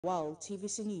While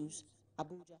TVC News,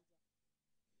 Abuja.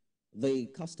 The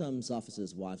Customs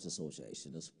Officers' Wives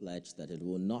Association has pledged that it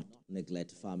will not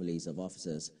neglect families of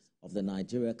officers of the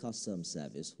Nigerian Customs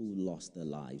Service who lost their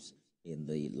lives in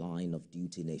the line of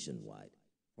duty nationwide,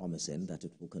 promising that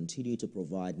it will continue to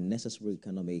provide necessary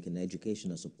economic and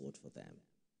educational support for them.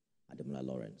 Ademla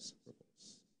Lawrence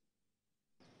reports.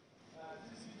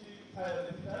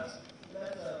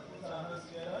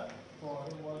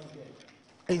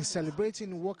 In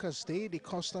celebrating Workers' Day, the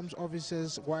Customs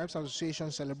Officers' Wives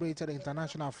Association celebrated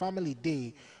International Family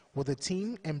Day with the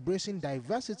theme Embracing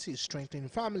Diversity, Strengthening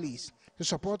Families, to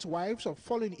support wives of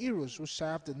fallen heroes who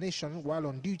served the nation while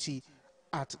on duty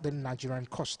at the Nigerian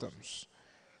Customs.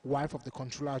 Wife of the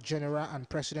Controller General and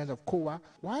President of COWA,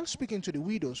 while speaking to the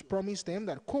widows, promised them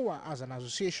that COWA as an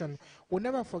association will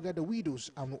never forget the widows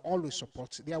and will always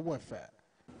support their welfare.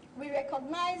 We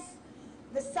recognize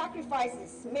the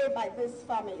sacrifices made by these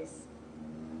families,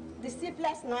 the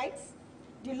sleepless nights,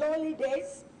 the lonely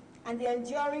days, and the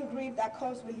enduring grief that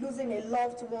comes with losing a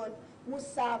loved one who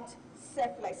served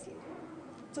selflessly.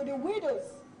 To the widows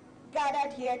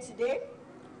gathered here today,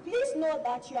 please know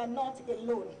that you are not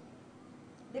alone.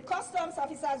 The Customs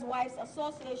Officers' Wives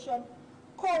Association,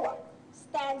 COWA,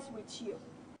 stands with you.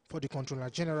 For the Controller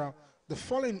General, the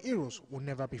fallen heroes will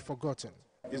never be forgotten.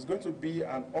 It's going to be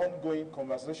an ongoing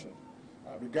conversation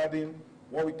regarding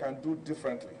what we can do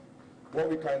differently, what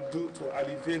we can do to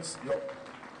alleviate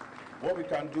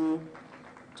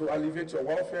your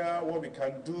welfare, what we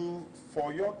can do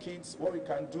for your kids, what we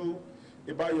can do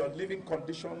about your living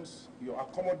conditions, your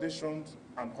accommodations,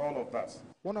 and all of that.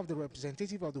 One of the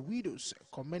representatives of the widows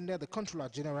commended the Controller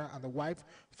General and the wife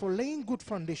for laying good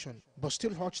foundation, but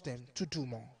still urged them to do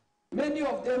more. Many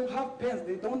of them have pains,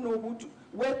 they don't know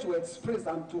where to express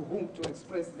and to whom to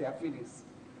express their feelings.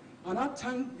 And I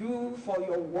thank you for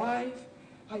your wife.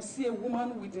 I see a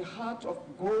woman with a heart of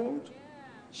gold.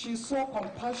 She's so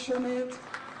compassionate,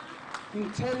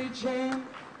 intelligent,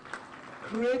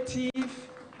 creative,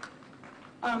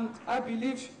 and I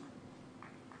believe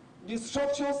the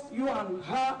structures you and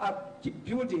her are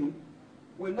building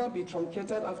will not be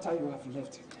truncated after you have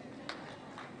left.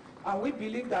 And we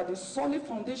believe that the solid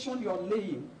foundation you're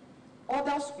laying,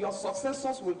 others, your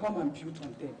successors will come and build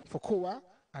on them. For COWA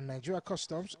and Nigeria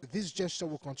Customs, this gesture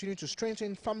will continue to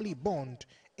strengthen family bond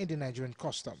in the Nigerian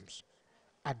Customs.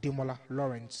 Ademola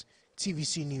Lawrence,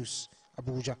 TVC News,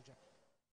 Abuja.